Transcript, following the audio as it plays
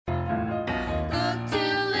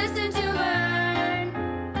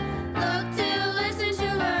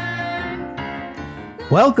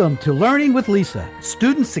Welcome to Learning with Lisa,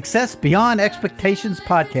 Student Success Beyond Expectations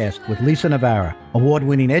podcast with Lisa Navarra,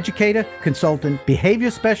 award-winning educator, consultant,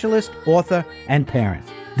 behavior specialist, author, and parent.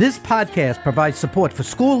 This podcast provides support for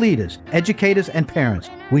school leaders, educators, and parents.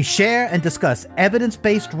 We share and discuss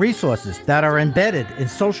evidence-based resources that are embedded in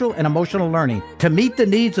social and emotional learning to meet the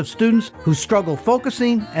needs of students who struggle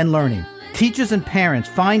focusing and learning. Teachers and parents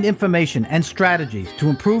find information and strategies to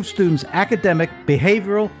improve students' academic,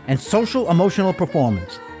 behavioral, and social-emotional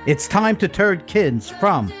performance. It's time to turn kids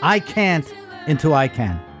from I can't into I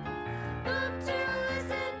can.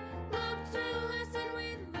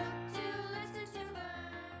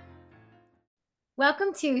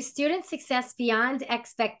 Welcome to Student Success Beyond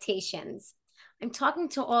Expectations. I'm talking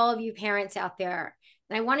to all of you parents out there,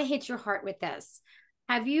 and I want to hit your heart with this.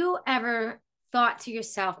 Have you ever thought to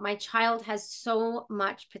yourself, my child has so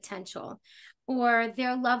much potential, or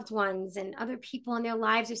their loved ones and other people in their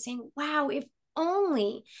lives are saying, wow, if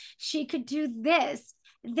only she could do this,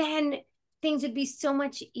 then things would be so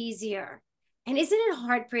much easier. And isn't it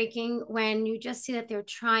heartbreaking when you just see that they're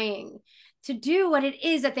trying to do what it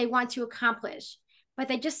is that they want to accomplish, but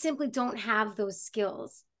they just simply don't have those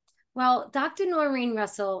skills? Well, Dr. Noreen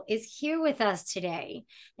Russell is here with us today,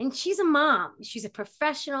 and she's a mom. She's a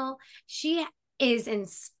professional. She is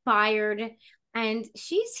inspired, and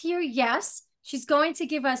she's here. Yes, she's going to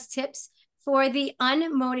give us tips for the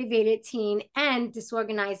unmotivated teen and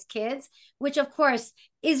disorganized kids, which of course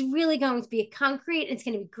is really going to be concrete. It's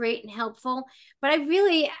going to be great and helpful. But I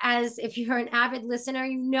really, as if you're an avid listener,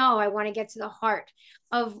 you know I want to get to the heart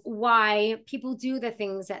of why people do the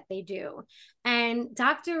things that they do. And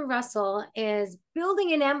Dr. Russell is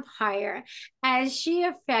building an empire as she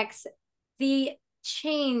affects the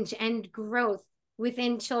change and growth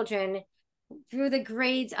within children through the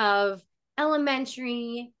grades of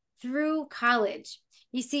elementary through college.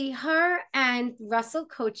 You see, her and Russell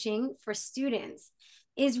Coaching for Students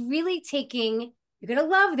is really taking, you're going to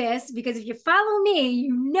love this, because if you follow me,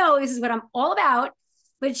 you know this is what I'm all about.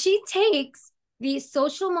 But she takes these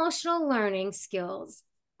social emotional learning skills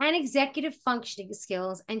and executive functioning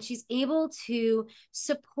skills, and she's able to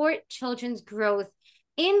support children's growth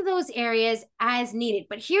in those areas as needed.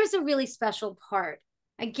 But here's a really special part.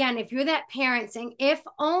 Again, if you're that parent saying, if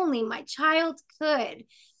only my child could,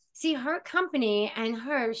 see, her company and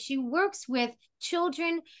she works with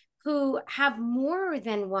children who have more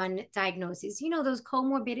than one diagnosis, you know, those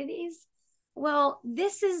comorbidities. Well,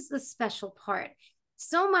 this is the special part.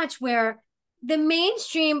 So much where the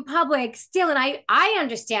mainstream public still, and I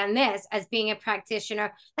understand this as being a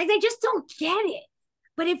practitioner, like they just don't get it.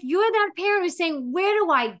 But if you're that parent who's saying, where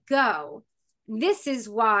do I go? This is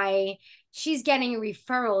why she's getting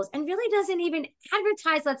referrals and really doesn't even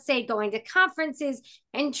advertise, let's say, going to conferences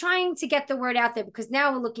and trying to get the word out there, because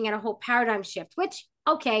now we're looking at a whole paradigm shift, which,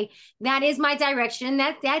 okay, that is my direction.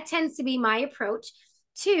 That tends to be my approach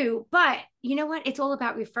too. But you know what? It's all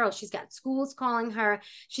about referrals. She's got schools calling her.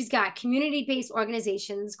 She's got community-based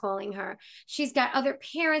organizations calling her. She's got other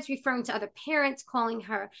parents referring to other parents calling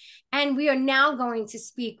her. And we are now going to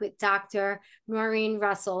speak with Dr. Noreen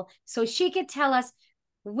Russell so she could tell us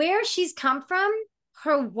where she's come from,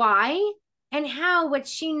 her why, and how what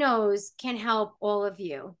she knows can help all of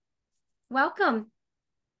you. Welcome.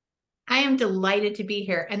 I am delighted to be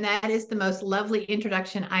here. And that is the most lovely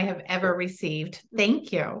introduction I have ever received.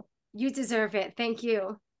 Thank you. You deserve it. Thank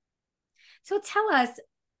you. So tell us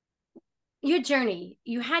your journey.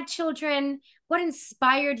 You had children. What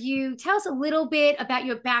inspired you? Tell us a little bit about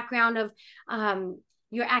your background of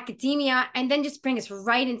your academia, and then just bring us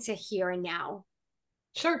right into here and now.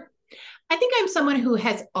 Sure. I think I'm someone who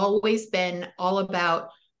has always been all about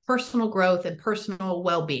personal growth and personal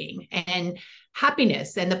well-being and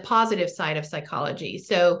happiness and the positive side of psychology.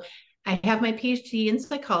 So I have my PhD in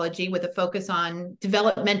psychology with a focus on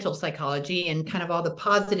developmental psychology and kind of all the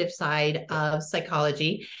positive side of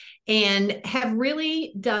psychology, and have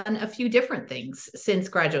really done a few different things since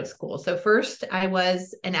graduate school. So first, I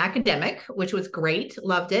was an academic, which was great.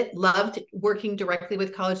 Loved it. Loved working directly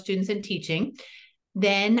with college students and teaching.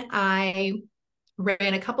 Then I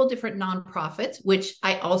ran a couple different nonprofits, which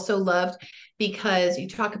I also loved, because you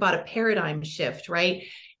talk about a paradigm shift, right?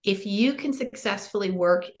 If you can successfully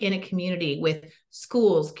work in a community with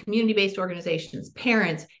schools, community-based organizations,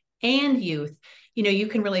 parents, and youth, you know, you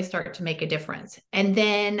can really start to make a difference. And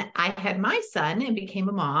then I had my son and became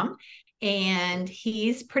a mom, and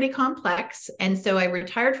he's pretty complex. And so I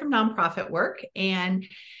retired from nonprofit work, and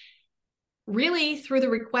really through the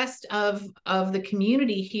request of the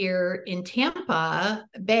community here in Tampa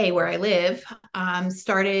Bay, where I live,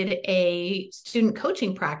 started a student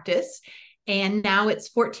coaching practice And now it's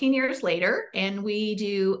 14 years later, and we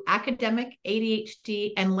do academic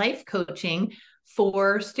ADHD and life coaching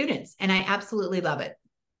for students. And I absolutely love it.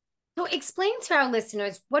 So explain to our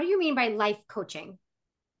listeners, what do you mean by life coaching?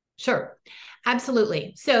 Sure,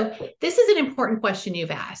 absolutely. So this is an important question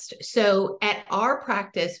you've asked. So at our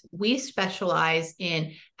practice, we specialize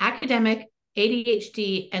in academic,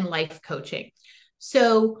 ADHD, and life coaching.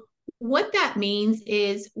 So what that means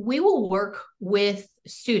is we will work with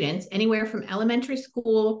students anywhere from elementary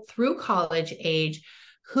school through college age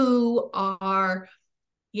who are,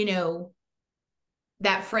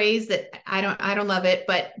 that phrase that I don't love it,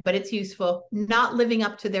 but it's useful, not living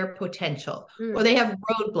up to their potential, or they have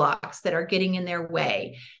roadblocks that are getting in their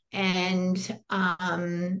way. And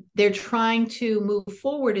they're trying to move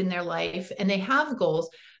forward in their life and they have goals,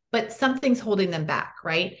 but something's holding them back,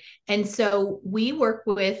 right? And so we work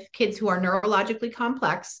with kids who are neurologically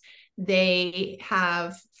complex. They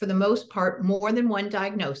have, for the most part, more than one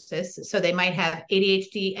diagnosis. So they might have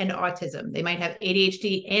ADHD and autism. They might have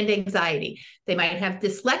ADHD and anxiety. They might have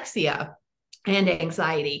dyslexia and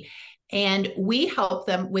anxiety. And we help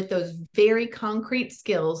them with those very concrete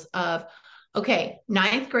skills of, okay,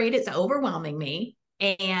 ninth grade is overwhelming me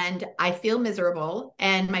and I feel miserable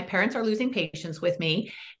and my parents are losing patience with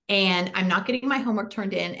me and I'm not getting my homework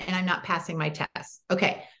turned in and I'm not passing my tests.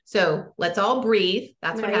 Okay, so let's all breathe.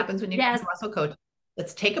 That's what happens when you come to Russell Coach.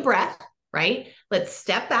 Let's take a breath, right? Let's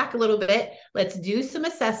step back a little bit. Let's do some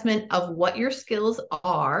assessment of what your skills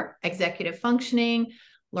are: executive functioning,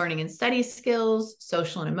 learning and study skills,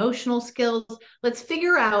 social and emotional skills. Let's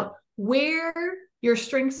figure out where your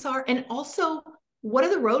strengths are and also what are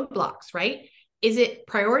the roadblocks, right? Is it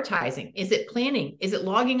prioritizing? Is it planning? Is it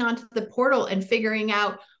logging onto the portal and figuring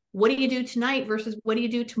out what do you do tonight versus what do you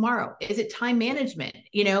do tomorrow? Is it time management?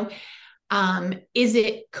 Is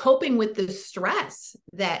it coping with the stress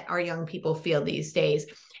that our young people feel these days?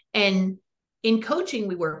 And in coaching,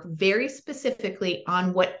 we work very specifically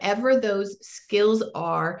on whatever those skills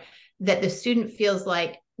are that the student feels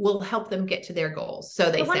like will help them get to their goals.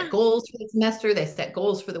 So they set goals for the semester, they set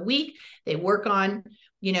goals for the week, they work on,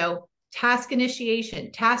 task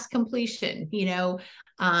initiation, task completion, So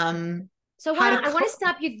I want to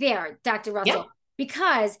stop you there, Dr. Russell, yeah.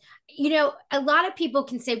 Because, a lot of people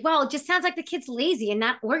can say, well, it just sounds like the kid's lazy and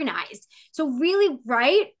not organized. So really,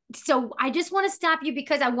 right? So I just want to stop you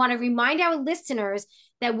because I want to remind our listeners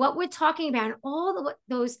that what we're talking about and all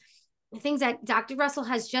those things that Dr. Russell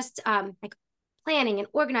has just like planning and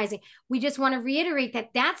organizing, we just want to reiterate that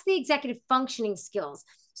that's the executive functioning skills.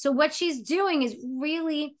 So what she's doing is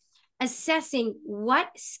really assessing what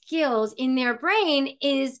skills in their brain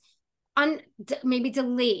is maybe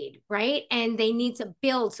delayed, right? And they need to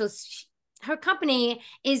build. So her company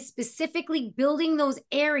is specifically building those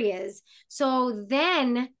areas. So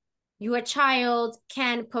then your child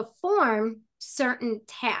can perform certain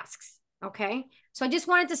tasks. Okay. So I just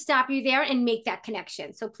wanted to stop you there and make that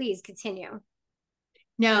connection. So please continue.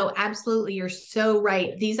 No, absolutely. You're so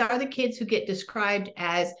right. These are the kids who get described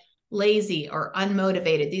as lazy or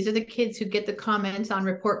unmotivated. These are the kids who get the comments on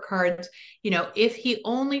report cards, if he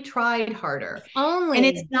only tried harder. And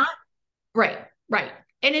it's not right.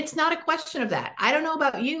 And it's not a question of that. I don't know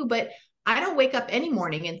about you, but I don't wake up any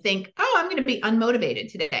morning and think, oh, I'm going to be unmotivated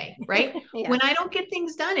today, right? Yeah. When I don't get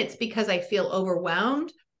things done, it's because I feel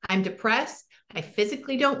overwhelmed. I'm depressed. I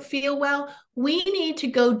physically don't feel well. We need to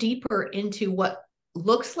go deeper into what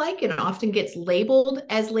looks like and often gets labeled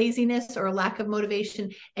as laziness or a lack of motivation,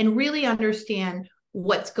 and really understand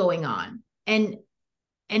what's going on and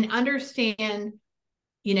understand,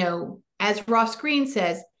 as Ross Greene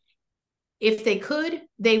says, if they could,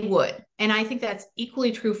 they would. And I think that's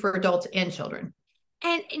equally true for adults and children.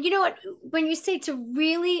 And you know what, when you say to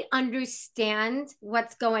really understand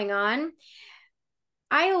what's going on,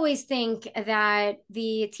 I always think that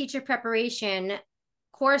the teacher preparation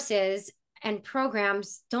courses and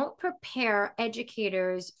programs don't prepare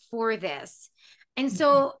educators for this. And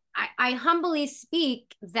so I humbly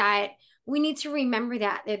speak that we need to remember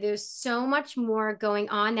that there's so much more going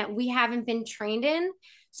on that we haven't been trained in.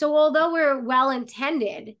 So although we're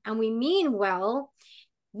well-intended and we mean well,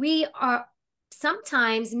 we are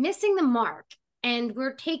sometimes missing the mark, and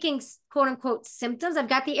we're taking quote unquote symptoms. I've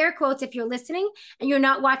got the air quotes if you're listening and you're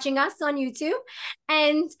not watching us on YouTube.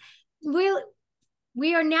 And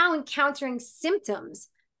we are now encountering symptoms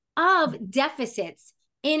of deficits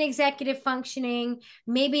in executive functioning,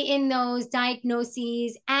 maybe in those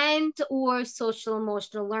diagnoses and or social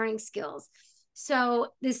emotional learning skills. So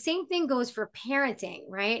the same thing goes for parenting,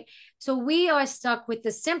 right? So we are stuck with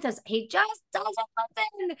the symptoms. He just doesn't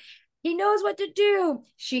listen. He knows what to do.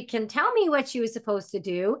 She can tell me what she was supposed to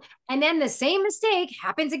do. And then the same mistake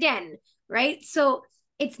happens again, right? So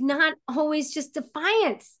it's not always just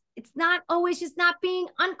defiance. It's not always just not being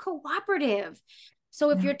uncooperative. So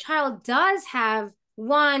if your child does have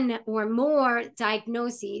one or more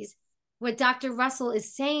diagnoses, what Dr. Russell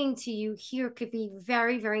is saying to you here could be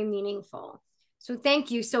very, very meaningful. So thank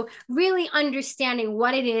you. So really understanding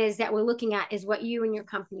what it is that we're looking at is what you and your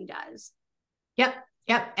company does. Yep.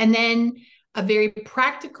 Yep. And then a very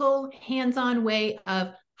practical, hands-on way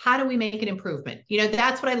of how do we make an improvement?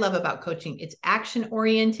 That's what I love about coaching. It's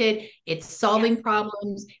action-oriented, it's solving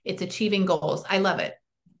problems, it's achieving goals. I love it.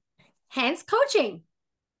 Hence coaching.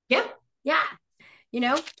 Yeah. Yeah.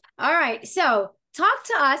 All right. So talk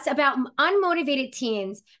to us about unmotivated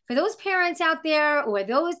teens. For those parents out there or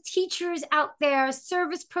those teachers out there,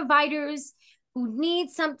 service providers who need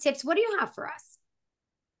some tips, what do you have for us?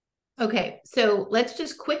 Okay, so let's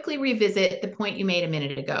just quickly revisit the point you made a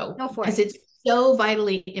minute ago. Go for it. Because it's so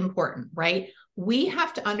vitally important, right? We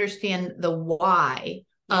have to understand the why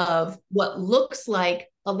of what looks like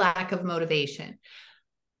a lack of motivation.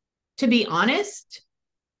 To be honest,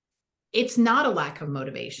 it's not a lack of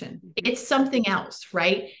motivation. It's something else,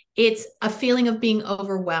 right? It's a feeling of being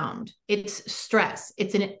overwhelmed. It's stress.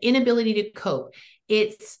 It's an inability to cope.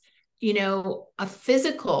 It's, a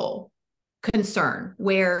physical concern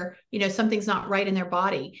where, something's not right in their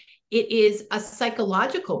body. It is a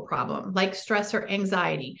psychological problem like stress or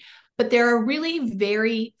anxiety. But there are really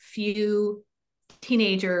very few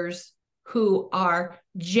teenagers who are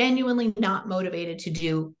genuinely not motivated to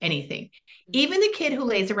do anything. Even the kid who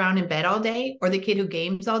lays around in bed all day or the kid who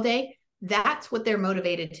games all day, that's what they're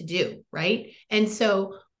motivated to do, right? And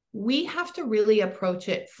so we have to really approach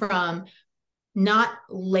it from not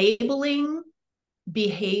labeling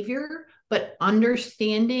behavior, but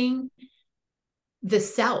understanding the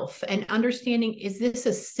self and understanding, is this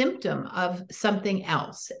a symptom of something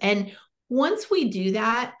else? And once we do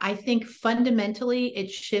that, I think fundamentally it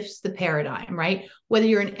shifts the paradigm, right? Whether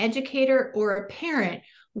you're an educator or a parent,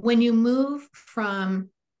 when you move from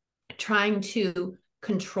trying to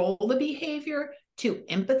control the behavior to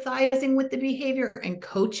empathizing with the behavior and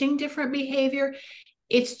coaching different behavior,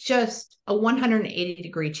 it's just a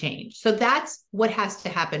 180-degree change. So that's what has to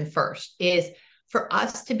happen first, is for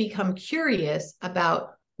us to become curious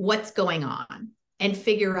about what's going on and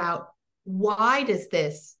figure out, why does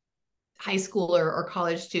this high schooler or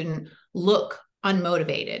college student look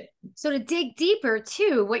unmotivated? So to dig deeper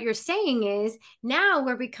too, what you're saying is now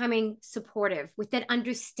we're becoming supportive with that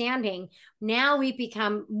understanding. Now we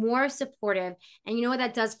become more supportive. And you know what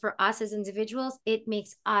that does for us as individuals? It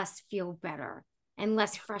makes us feel better and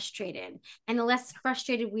less frustrated. And the less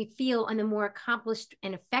frustrated we feel and the more accomplished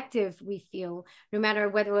and effective we feel, no matter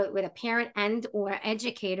whether with a parent and or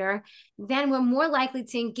educator, then we're more likely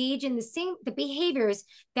to engage in the behaviors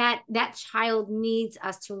that that child needs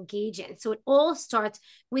us to engage in. So it all starts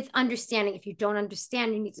with understanding. If you don't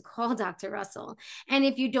understand, you need to call Dr. Russell. And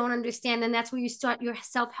if you don't understand, then that's where you start your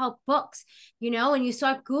self-help books, and you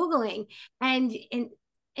start Googling and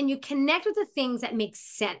you connect with the things that make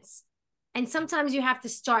sense. And sometimes you have to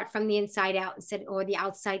start from the inside out or the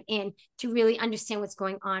outside in to really understand what's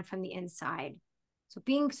going on from the inside. So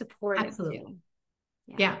being supportive. Absolutely. Too.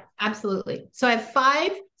 Yeah, absolutely. So I have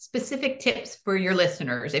 5 specific tips for your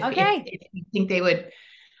listeners if you think they would.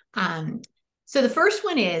 So the first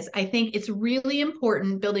one is, I think it's really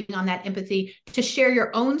important, building on that empathy, to share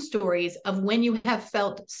your own stories of when you have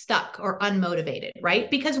felt stuck or unmotivated, right?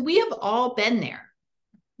 Because we have all been there.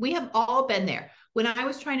 We have all been there. When I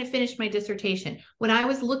was trying to finish my dissertation, when I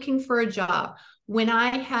was looking for a job, when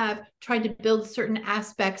I have tried to build certain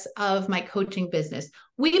aspects of my coaching business,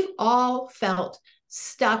 we've all felt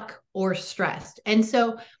stuck or stressed. And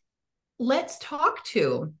so let's talk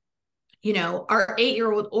to, our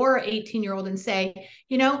 8-year-old or 18-year-old and say,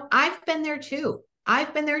 I've been there too.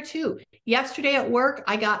 I've been there too. Yesterday at work,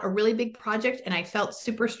 I got a really big project and I felt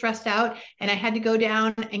super stressed out and I had to go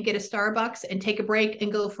down and get a Starbucks and take a break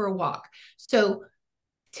and go for a walk. So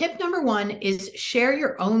tip number 1 is share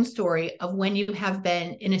your own story of when you have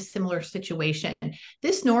been in a similar situation.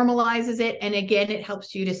 This normalizes it. And again, it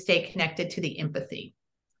helps you to stay connected to the empathy.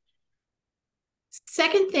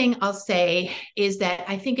 Second thing I'll say is that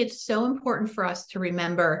I think it's so important for us to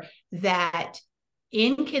remember that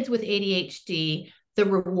in kids with ADHD, the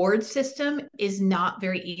reward system is not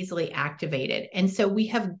very easily activated. And so we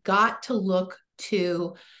have got to look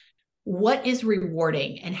to what is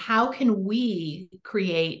rewarding and how can we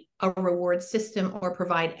create a reward system or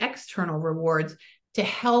provide external rewards to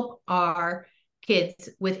help our kids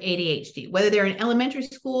with ADHD, whether they're in elementary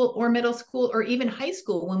school or middle school or even high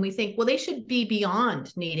school, when we think, well, they should be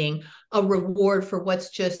beyond needing a reward for what's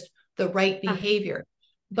just the right behavior.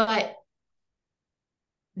 But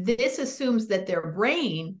this assumes that their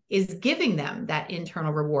brain is giving them that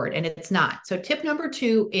internal reward, and it's not. So tip number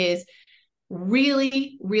 2 is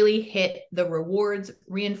really, really hit the rewards,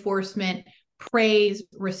 reinforcement, praise,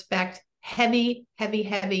 respect, heavy,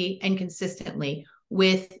 and consistently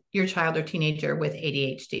with your child or teenager with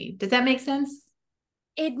ADHD. Does that make sense?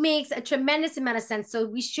 It makes a tremendous amount of sense. So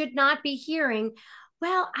we should not be hearing,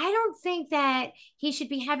 well, I don't think that he should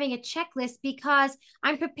be having a checklist because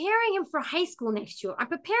I'm preparing him for high school next year. I'm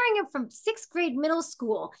preparing him from 6th grade middle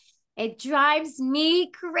school. It drives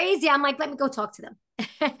me crazy. I'm like, let me go talk to them.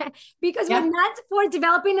 Because we're not for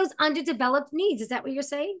developing those underdeveloped needs. Is that what you're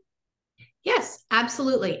saying? Yes,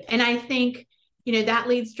 absolutely. And I think, that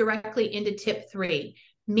leads directly into tip 3.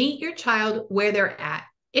 Meet your child where they're at.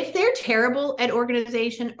 If they're terrible at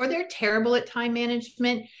organization or they're terrible at time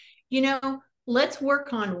management, let's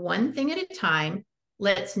work on one thing at a time.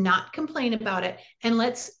 Let's not complain about it. And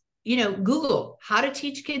let's, Google how to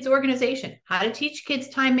teach kids organization, how to teach kids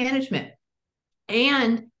time management.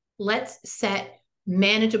 And let's set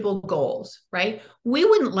manageable goals, right? We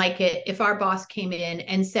wouldn't like it if our boss came in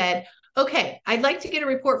and said, okay, I'd like to get a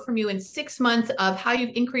report from you in 6 months of how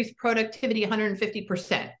you've increased productivity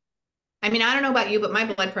 150%. I mean, I don't know about you, but my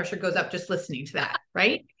blood pressure goes up just listening to that,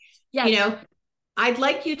 right? Yes. I'd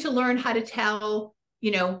like you to learn how to tell,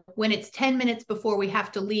 when it's 10 minutes before we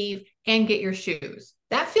have to leave and get your shoes.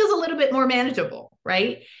 That feels a little bit more manageable,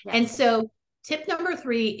 right? Yes. And so tip number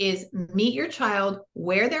 3 is meet your child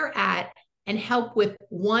where they're at and help with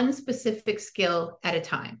one specific skill at a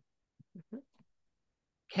time. Mm-hmm.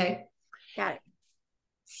 Okay. Got it.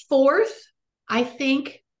 4th, I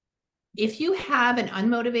think if you have an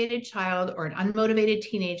unmotivated child or an unmotivated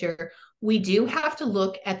teenager, we do have to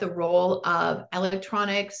look at the role of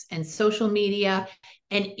electronics and social media,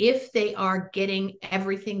 and if they are getting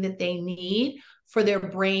everything that they need for their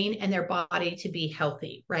brain and their body to be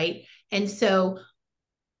healthy, right? And so,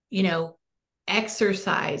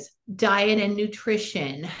 exercise, diet and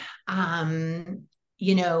nutrition,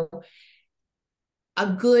 a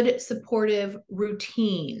good supportive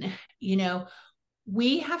routine,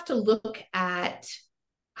 we have to look at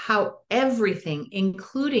how everything,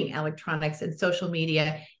 including electronics and social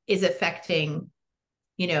media, is affecting,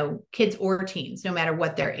 kids or teens, no matter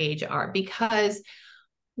what their age are, because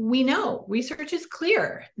we know research is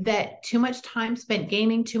clear that too much time spent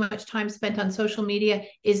gaming, too much time spent on social media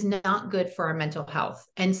is not good for our mental health.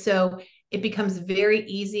 And so it becomes very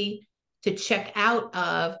easy to check out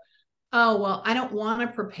of, oh, well, I don't want to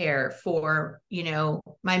prepare for,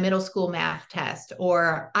 my middle school math test,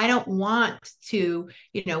 or I don't want to,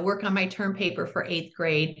 work on my term paper for 8th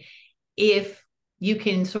grade. If you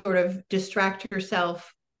can sort of distract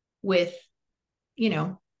yourself with,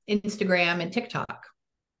 Instagram and TikTok.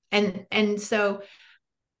 And so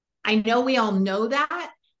I know we all know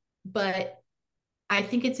that, but I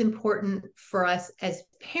think it's important for us as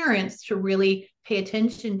parents to really pay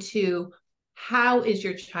attention to, how is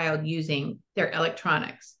your child using their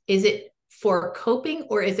electronics? Is it for coping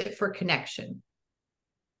or is it for connection?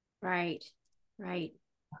 Right.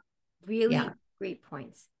 Really great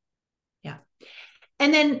points. Yeah.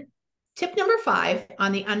 And then tip number 5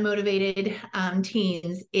 on the unmotivated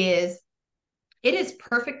teens is, it is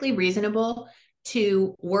perfectly reasonable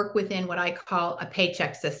to work within what I call a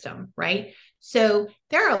paycheck system, right? So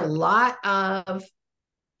there are a lot of,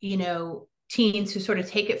 teens who sort of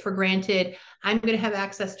take it for granted. I'm going to have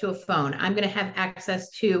access to a phone. I'm going to have access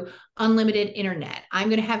to unlimited internet. I'm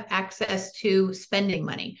going to have access to spending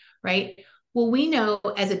money, right? Well, we know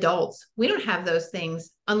as adults, we don't have those things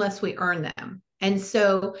unless we earn them. And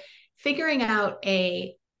so figuring out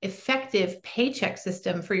a effective paycheck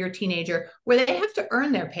system for your teenager where they have to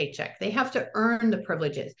earn their paycheck, they have to earn the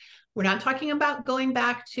privileges. We're not talking about going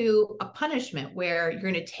back to a punishment where you're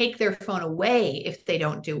going to take their phone away if they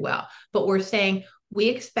don't do well, but we're saying we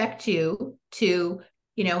expect you to,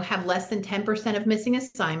 have less than 10% of missing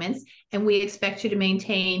assignments, and we expect you to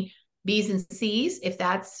maintain B's and C's if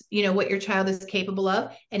that's, what your child is capable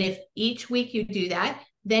of. And if each week you do that,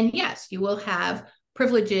 then yes, you will have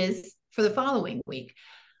privileges for the following week.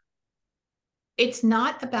 It's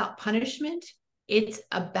not about punishment. It's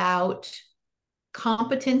about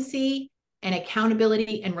competency and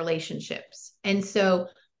accountability and relationships. And so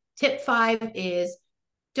tip 5 is,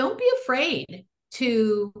 don't be afraid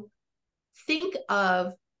to think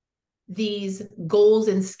of these goals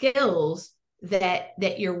and skills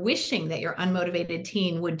that you're wishing that your unmotivated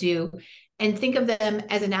teen would do, and think of them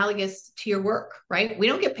as analogous to your work, right? We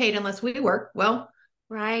don't get paid unless we work. Well,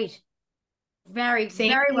 right. Very,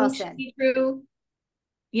 same very well thing should said. be true,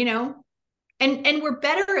 you know, and we're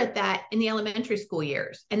better at that in the elementary school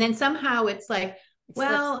years. And then somehow it's like,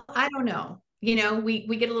 well, I don't know, you know, we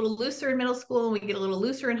get a little looser in middle school and we get a little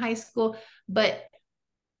looser in high school, but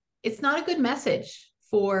it's not a good message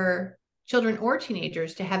for children or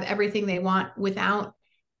teenagers to have everything they want without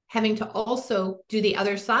having to also do the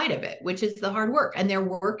other side of it, which is the hard work. And their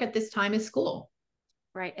work at this time is school.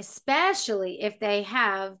 Right. Especially if they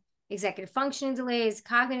have executive functioning delays,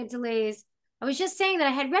 cognitive delays. I was just saying that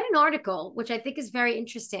I had read an article, which I think is very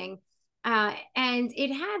interesting. And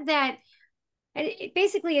it had that,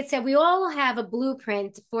 basically it said we all have a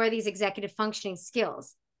blueprint for these executive functioning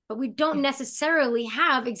skills, but we don't necessarily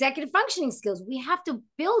have executive functioning skills. We have to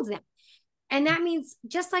build them. And that means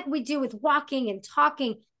just like we do with walking and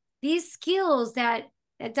talking, these skills that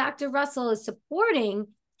Dr. Russell is supporting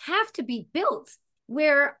have to be built,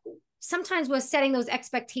 where sometimes we're setting those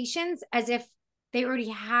expectations as if they already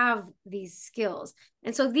have these skills.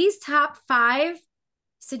 And so these top 5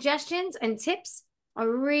 suggestions and tips are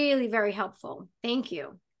really very helpful. Thank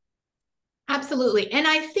you. Absolutely. And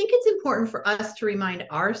I think it's important for us to remind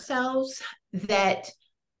ourselves that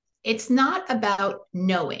it's not about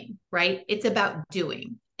knowing, right? It's about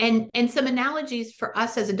doing. And some analogies for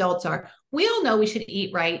us as adults are, we all know we should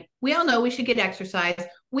eat right. We all know we should get exercise.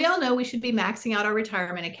 We all know we should be maxing out our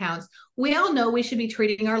retirement accounts. We all know we should be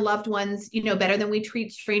treating our loved ones, you know, better than we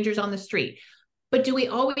treat strangers on the street. But do we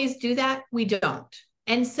always do that? We don't.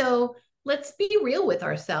 And so let's be real with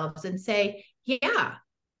ourselves and say, yeah,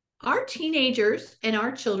 our teenagers and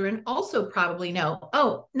our children also probably know,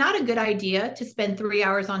 oh, not a good idea to spend 3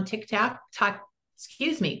 hours on TikTok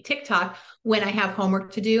when I have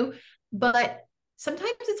homework to do. But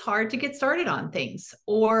sometimes it's hard to get started on things,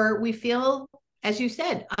 or we feel, as you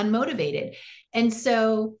said, unmotivated. And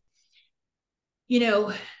so, you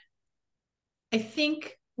know, I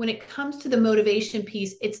think when it comes to the motivation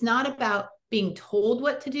piece, it's not about being told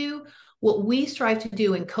what to do. What we strive to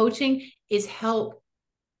do in coaching is help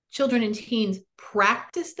children and teens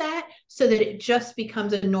practice that so that it just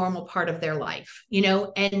becomes a normal part of their life, you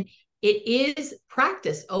know, and it is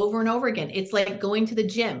practice over and over again. It's like going to the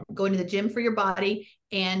gym for your body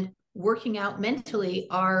and working out mentally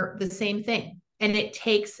are the same thing. And it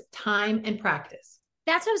takes time and practice.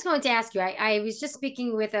 That's what I was going to ask you. I was just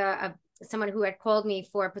speaking with someone who had called me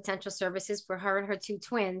for potential services for her and her 2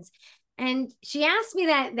 twins. And she asked me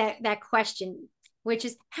that question, which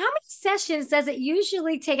is, how many sessions does it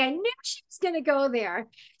usually take? I knew she was going to go there.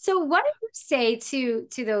 So what do you say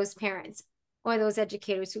to those parents or those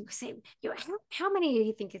educators who say, you know, how many do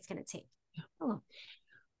you think it's going to take? Oh.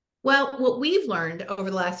 Well, what we've learned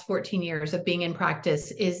over the last 14 years of being in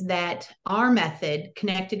practice is that our method,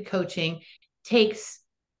 connected coaching, takes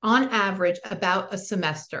on average about a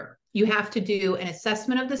semester. You have to do an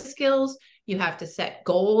assessment of the skills, you have to set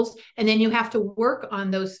goals, and then you have to work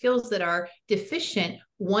on those skills that are deficient,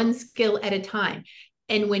 one skill at a time.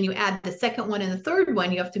 And when you add the second one and the third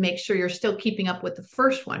one, you have to make sure you're still keeping up with the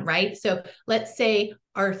first one, right? So let's say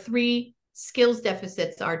our 3 skills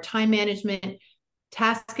deficits are time management,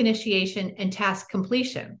 task initiation, and task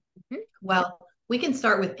completion. Mm-hmm. Well, we can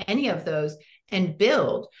start with any of those and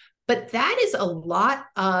build, but that is a lot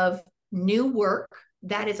of new work.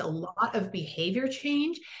 That is a lot of behavior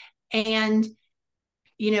change. And,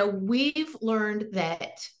 you know, we've learned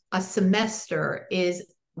that a semester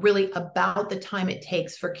is really about the time it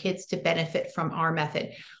takes for kids to benefit from our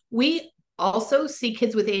method. We also see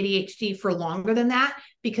kids with ADHD for longer than that,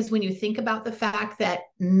 because when you think about the fact that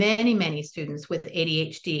many, many students with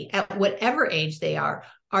ADHD at whatever age they are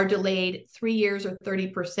delayed 3 years or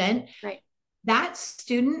 30%, right? That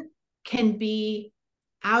student can be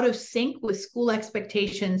out of sync with school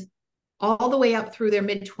expectations all the way up through their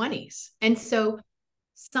mid-20s. And so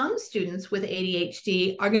some students with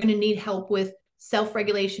ADHD are going to need help with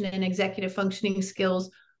self-regulation and executive functioning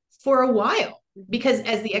skills for a while, because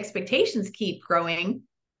as the expectations keep growing,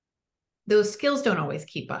 those skills don't always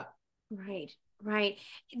keep up. Right, right.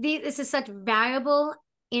 This is such valuable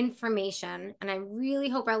information, and I really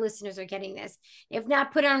hope our listeners are getting this. If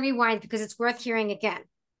not, put it on rewind because it's worth hearing again.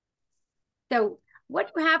 So what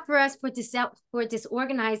do you have for us for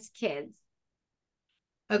disorganized kids?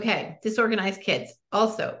 Okay, disorganized kids.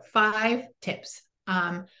 Also, 5 tips.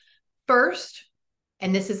 First,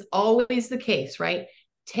 and this is always the case, right?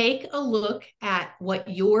 Take a look at what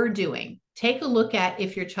you're doing. Take a look at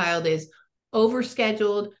if your child is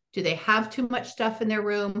overscheduled. Do they have too much stuff in their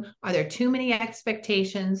room? Are there too many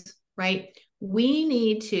expectations, right? We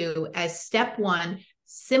need to, as step 1,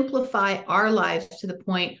 simplify our lives to the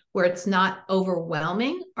point where it's not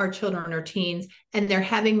overwhelming our children or teens and they're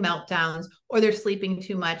having meltdowns or they're sleeping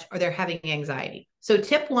too much or they're having anxiety. So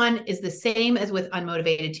tip 1 is the same as with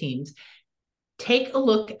unmotivated teens. Take a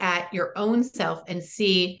look at your own self and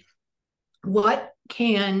see what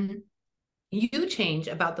can you change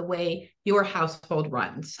about the way your household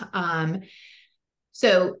runs.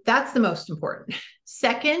 So that's the most important.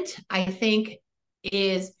 Second, I think,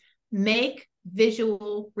 is make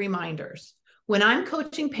visual reminders. When I'm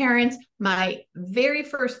coaching parents, my very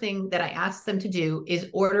first thing that I ask them to do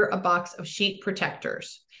is order a box of sheet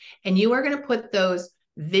protectors. And you are going to put those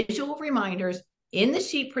visual reminders in the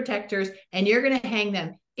sheet protectors, and you're going to hang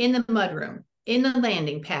them in the mudroom, in the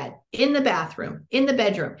landing pad, in the bathroom, in the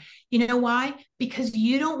bedroom. You know why? Because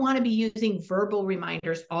you don't want to be using verbal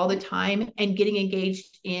reminders all the time and getting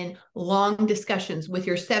engaged in long discussions with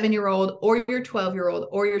your 7-year-old or your 12-year-old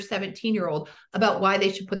or your 17-year-old about why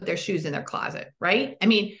they should put their shoes in their closet, right? I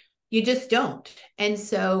mean, you just don't. And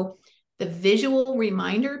so the visual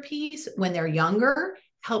reminder piece when they're younger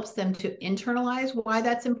helps them to internalize why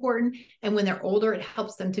that's important. And when they're older, it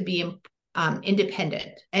helps them to be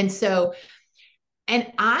independent.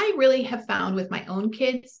 And I really have found with my own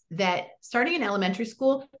kids that starting in elementary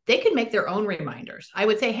school, they can make their own reminders. I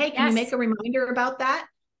would say, hey, can you make a reminder about that?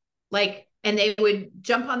 And they would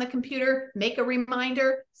jump on the computer, make a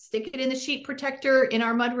reminder, stick it in the sheet protector in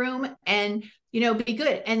our mudroom, and, be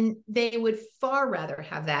good. And they would far rather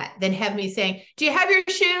have that than have me saying, do you have your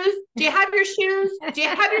shoes? Do you have your shoes? Do you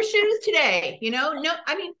have your shoes today? No,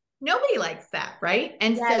 I mean, nobody likes that. Right.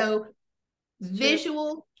 And so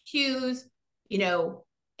visual cues, and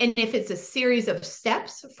if it's a series of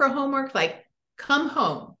steps for homework, like come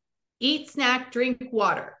home, eat, snack, drink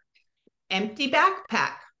water, empty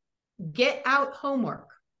backpack, get out homework,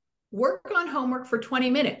 work on homework for 20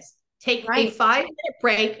 minutes, take a 5-minute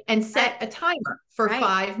break and set a timer for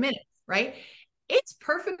 5 minutes, right? It's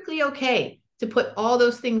perfectly okay to put all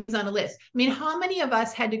those things on a list. I mean, how many of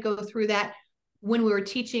us had to go through that when we were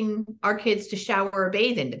teaching our kids to shower or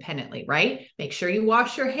bathe independently, right? Make sure you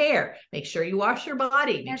wash your hair, make sure you wash your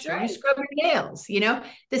body, make sure you scrub your nails.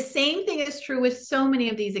 The same thing is true with so many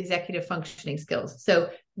of these executive functioning skills. So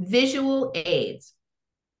visual aids.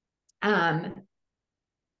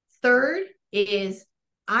 Third is,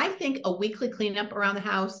 I think a weekly cleanup around the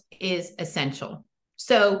house is essential.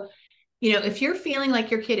 So, if you're feeling like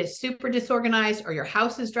your kid is super disorganized or your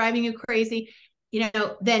house is driving you crazy,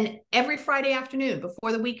 then every Friday afternoon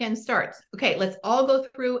before the weekend starts, okay, let's all go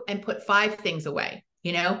through and put 5 things away.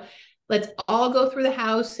 Let's all go through the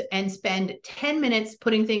house and spend 10 minutes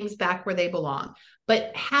putting things back where they belong.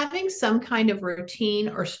 But having some kind of routine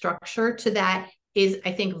or structure to that is,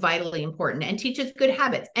 I think, vitally important and teaches good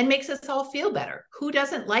habits and makes us all feel better. Who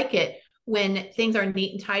doesn't like it when things are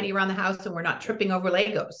neat and tidy around the house and we're not tripping over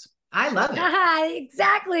Legos? I love it.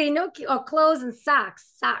 Exactly. No clothes and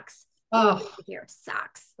socks. Oh, here,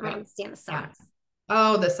 socks. I don't understand the socks. Yeah.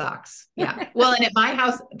 Oh, the socks. Yeah. Well, and at my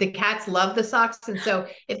house, the cats love the socks. And so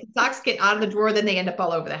if the socks get out of the drawer, then they end up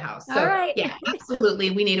all over the house. So yeah, absolutely.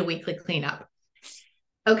 We need a weekly cleanup.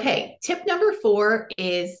 Okay. Tip number 4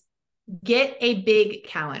 is get a big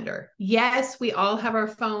calendar. Yes, we all have our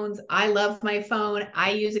phones. I love my phone.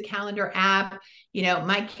 I use a calendar app.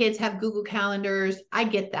 My kids have Google calendars. I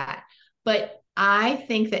get that. But I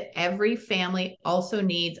think that every family also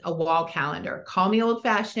needs a wall calendar. Call me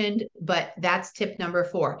old-fashioned, but that's tip number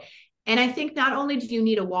 4. And I think not only do you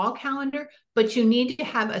need a wall calendar, but you need to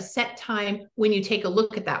have a set time when you take a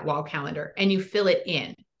look at that wall calendar and you fill it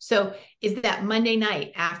in. So is that Monday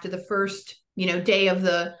night after the first, day of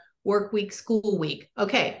the work week, school week?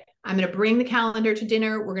 Okay, I'm going to bring the calendar to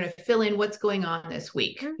dinner. We're going to fill in what's going on this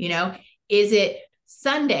week. Is it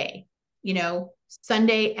Sunday,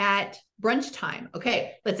 Sunday at brunch time?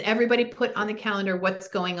 Okay, let's everybody put on the calendar what's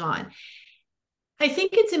going on. I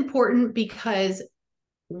think it's important because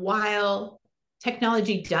while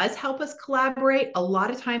technology does help us collaborate, a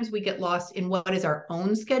lot of times we get lost in what is our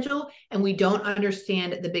own schedule and we don't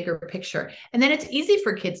understand the bigger picture. And then it's easy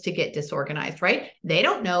for kids to get disorganized, right? They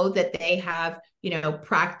don't know that they have,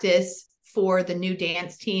 practice for the new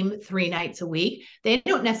dance team 3 nights a week. They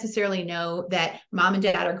don't necessarily know that mom and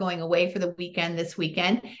dad are going away for the weekend this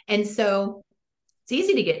weekend. And so it's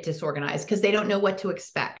easy to get disorganized because they don't know what to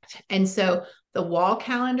expect. And so the wall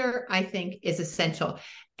calendar, I think, is essential.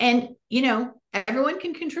 And, everyone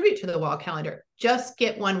can contribute to the wall calendar. Just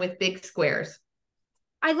get one with big squares.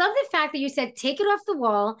 I love the fact that you said, take it off the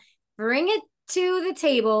wall, bring it to the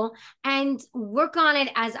table and work on it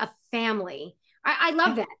as a family. I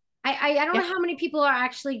love that. I don't know how many people are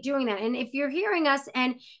actually doing that. And if you're hearing us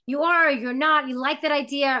and you are or you're not, you like that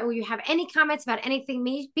idea, or you have any comments about anything,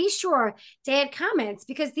 be sure to add comments,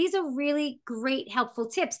 because these are really great, helpful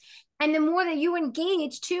tips. And the more that you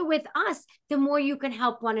engage too with us, the more you can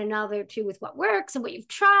help one another too with what works and what you've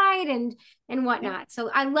tried and whatnot.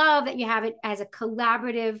 So I love that you have it as a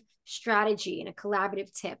collaborative strategy and a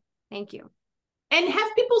collaborative tip. Thank you. And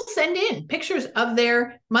have people send in pictures of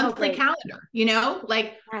their monthly calendar,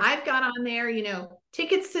 like I've got on there,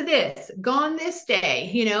 tickets to this, gone this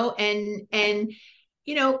day, and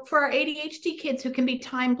for our ADHD kids who can be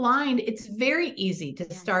time blind, it's very easy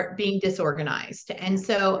to start being disorganized. And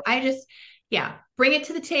so I just, bring it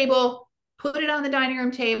to the table, put it on the dining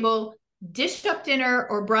room table, dish up dinner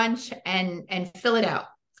or brunch and fill it out.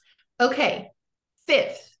 Okay.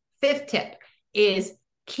 Fifth tip is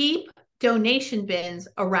keep donation bins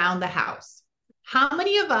around the house. How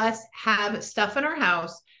many of us have stuff in our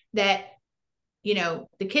house that,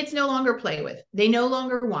 the kids no longer play with, they no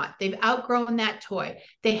longer want, they've outgrown that toy,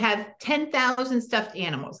 they have 10,000 stuffed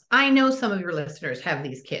animals. I know some of your listeners have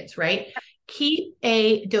these kids, right? Keep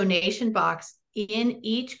a donation box in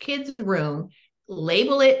each kid's room,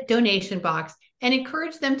 label it donation box, and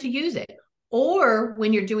encourage them to use it. Or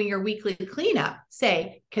when you're doing your weekly cleanup,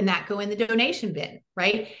 say, can that go in the donation bin,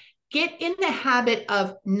 right? Get in the habit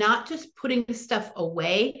of not just putting stuff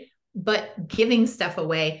away, but giving stuff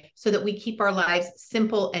away so that we keep our lives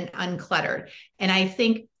simple and uncluttered. And I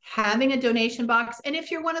think having a donation box, and if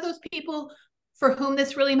you're one of those people for whom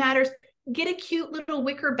this really matters, get a cute little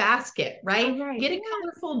wicker basket, right? Get a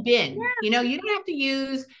colorful bin. You don't have to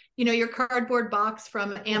use, your cardboard box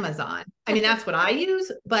from Amazon. I mean, that's what I use,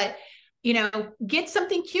 but, get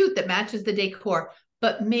something cute that matches the decor.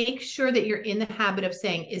 But make sure that you're in the habit of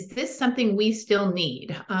saying, is this something we still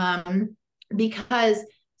need? Because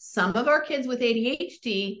some of our kids with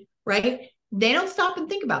ADHD, right, they don't stop and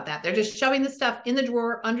think about that. They're just shoving the stuff in the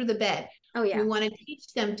drawer under the bed. Oh, yeah. We want to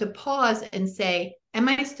teach them to pause and say, am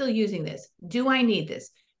I still using this? Do I need this?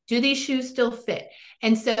 Do these shoes still fit?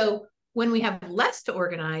 And so when we have less to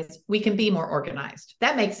organize, we can be more organized.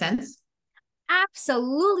 That makes sense.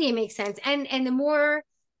 Absolutely. It makes sense. And the more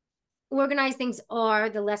organized things are,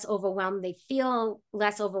 the less overwhelmed they feel,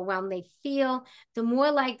 the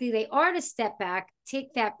more likely they are to step back,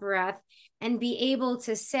 take that breath, and be able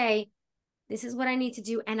to say, this is what I need to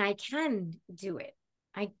do, and I can do it.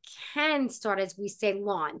 I can start, as we say,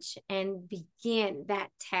 launch and begin that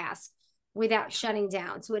task without shutting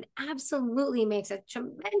down. So it absolutely makes a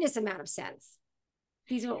tremendous amount of sense.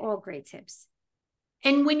 These are all great tips.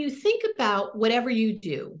 And when you think about whatever you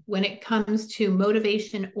do, when it comes to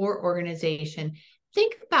motivation or organization,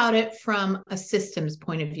 think about it from a systems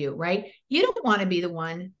point of view, right? You don't want to be the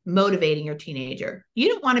one motivating your teenager. You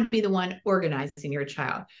don't want to be the one organizing your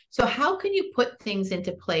child. So how can you put things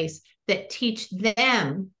into place that teach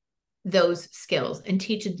them those skills and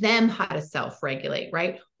teach them how to self-regulate,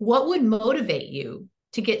 right? What would motivate you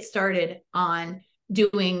to get started on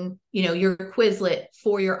doing, your Quizlet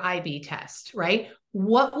for your IB test, right?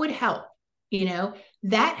 What would help?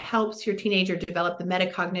 That helps your teenager develop the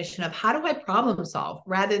metacognition of how do I problem solve,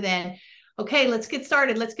 rather than, okay, let's get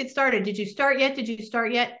started. Did you start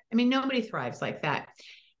yet? I mean, nobody thrives like that.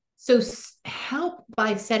 So help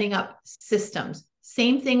by setting up systems.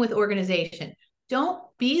 Same thing with organization. Don't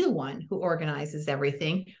be the one who organizes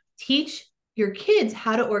everything. Teach your kids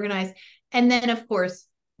how to organize. And then, of course,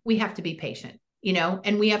 we have to be patient,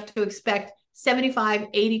 and we have to expect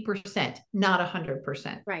 75, 80%, not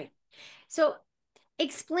 100%. Right. So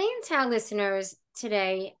explain to our listeners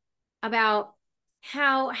today about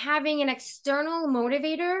how having an external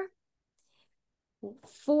motivator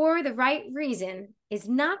for the right reason is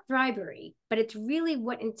not bribery, but it's really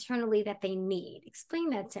what internally that they need.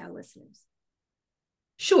 Explain that to our listeners.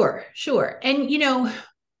 Sure. And,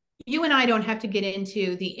 you and I don't have to get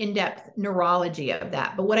into the in-depth neurology of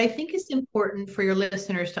that. But what I think is important for your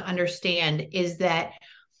listeners to understand is that,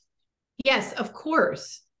 yes, of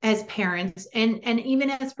course, as parents and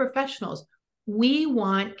even as professionals, we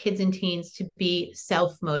want kids and teens to be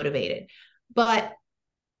self-motivated. But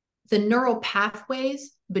the neural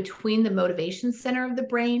pathways between the motivation center of the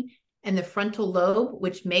brain and the frontal lobe,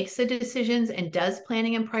 which makes the decisions and does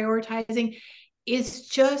planning and prioritizing, is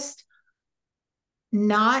just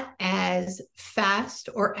not as fast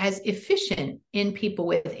or as efficient in people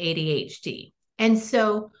with ADHD. And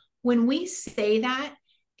so when we say that,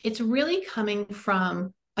 it's really coming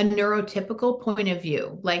from a neurotypical point of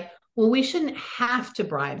view. Like, well, we shouldn't have to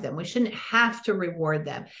bribe them. We shouldn't have to reward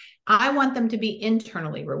them. I want them to be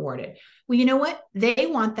internally rewarded. Well, you know what? They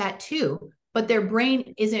want that too, but their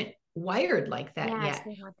brain isn't wired like that Yes, yet.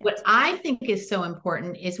 they want that What too. I think is so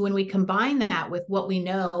important is when we combine that with what we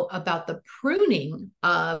know about the pruning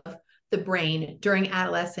of the brain during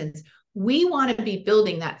adolescence, we want to be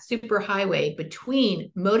building that superhighway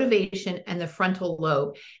between motivation and the frontal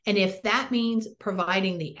lobe. And if that means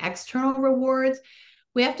providing the external rewards,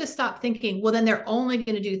 we have to stop thinking, well, then they're only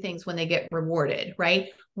going to do things when they get rewarded, right?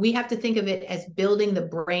 We have to think of it as building the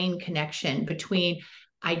brain connection between,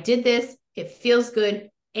 I did this, it feels good,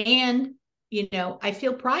 and, I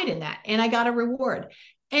feel pride in that, and I got a reward.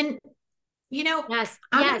 And, Yes,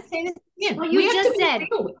 I'm yes. going to say this again. What We you have just to be said,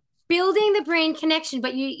 real. building the brain connection,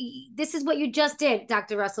 but this is what you just did,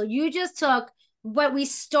 Dr. Russell. You just took what we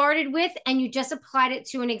started with and you just applied it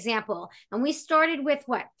to an example. And we started with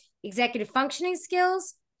what? Executive functioning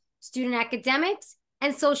skills, student academics,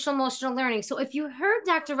 and social emotional learning. So if you heard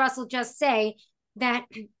Dr. Russell just say that,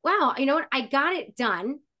 wow, you know what? I got it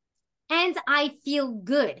done and I feel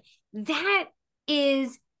good. That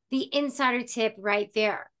is the insider tip right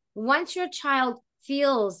there. Once your child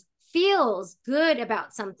feels good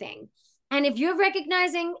about something, and if you're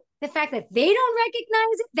recognizing the fact that they don't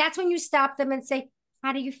recognize it, that's when you stop them and say,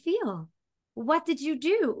 how do you feel? What did you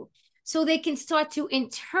do? So they can start to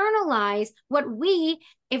internalize what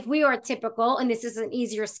if we are typical, and this is an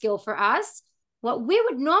easier skill for us, what we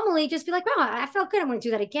would normally just be like, wow, I felt good, I'm going to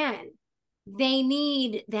do that again. They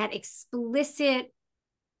need that explicit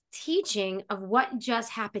teaching of what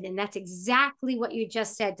just happened. And that's exactly what you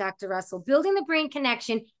just said, Dr. Russell, building the brain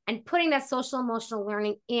connection and putting that social emotional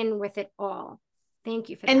learning in with it all. Thank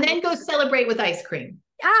you for that. And then go celebrate with ice cream.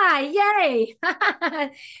 Yay.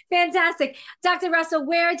 Fantastic. Dr. Russell,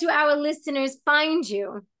 where do our listeners find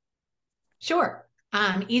you? Sure.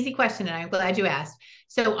 Easy question, and I'm glad you asked.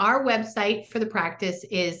 So our website for the practice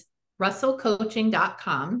is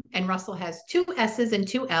russellcoaching.com, and Russell has 2 S's and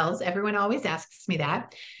 2 L's. Everyone always asks me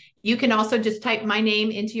that. You can also just type my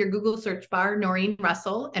name into your Google search bar, Noreen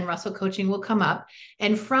Russell, and Russell Coaching will come up.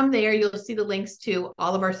 And from there, you'll see the links to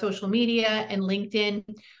all of our social media and LinkedIn.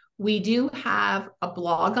 We do have a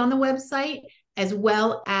blog on the website, as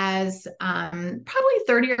well as probably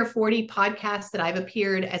 30 or 40 podcasts that I've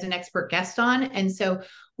appeared as an expert guest on. And so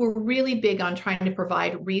we're really big on trying to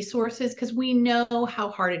provide resources because we know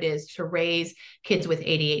how hard it is to raise kids with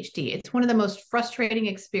ADHD. It's one of the most frustrating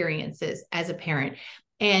experiences as a parent.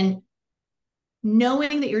 And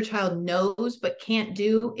knowing that your child knows but can't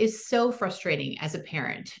do is so frustrating as a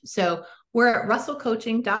parent. So we're at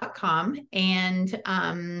russellcoaching.com,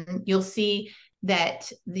 and you'll see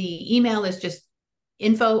that the email is just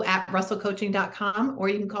info@russellcoaching.com, or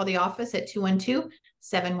you can call the office at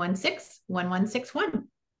 212-716-1161.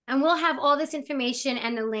 And we'll have all this information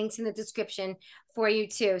and the links in the description for you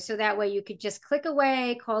too. So that way you could just click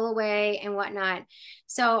away, call away, and whatnot.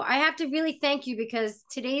 So I have to really thank you because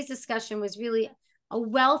today's discussion was really a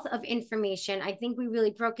wealth of information. I think we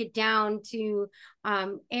really broke it down to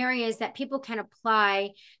areas that people can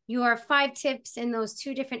apply. Your 5 tips in those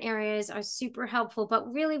 2 different areas are super helpful.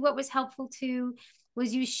 But really what was helpful too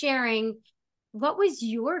was you sharing what was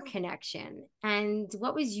your connection and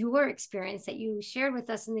what was your experience that you shared with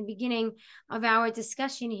us in the beginning of our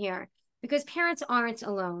discussion here, because parents aren't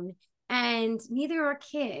alone and neither are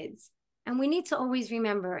kids. And we need to always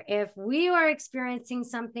remember, if we are experiencing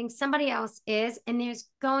something, somebody else is, and there's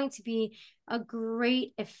going to be a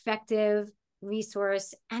great, effective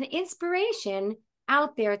resource and inspiration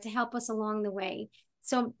out there to help us along the way.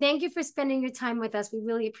 So thank you for spending your time with us. We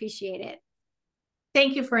really appreciate it.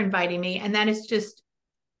 Thank you for inviting me. And that is just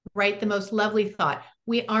right, the most lovely thought.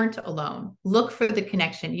 We aren't alone. Look for the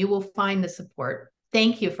connection. You will find the support.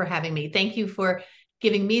 Thank you for having me. Thank you for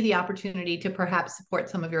giving me the opportunity to perhaps support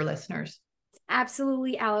some of your listeners.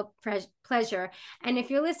 Absolutely our pleasure. And if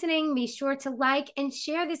you're listening, be sure to like and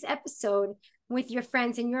share this episode with your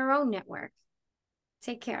friends in your own network.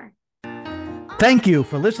 Take care. Thank you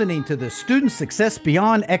for listening to the Student Success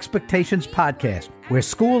Beyond Expectations podcast, where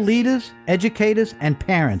school leaders, educators, and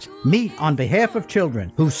parents meet on behalf of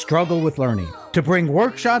children who struggle with learning. To bring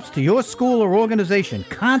workshops to your school or organization,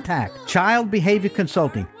 contact Child Behavior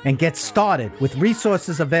Consulting and get started with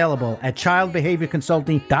resources available at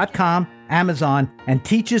childbehaviorconsulting.com, Amazon, and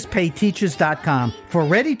teacherspayteachers.com for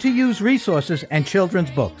ready-to-use resources and children's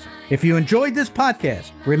books. If you enjoyed this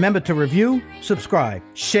podcast, remember to review, subscribe,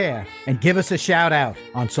 share, and give us a shout out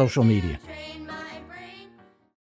on social media.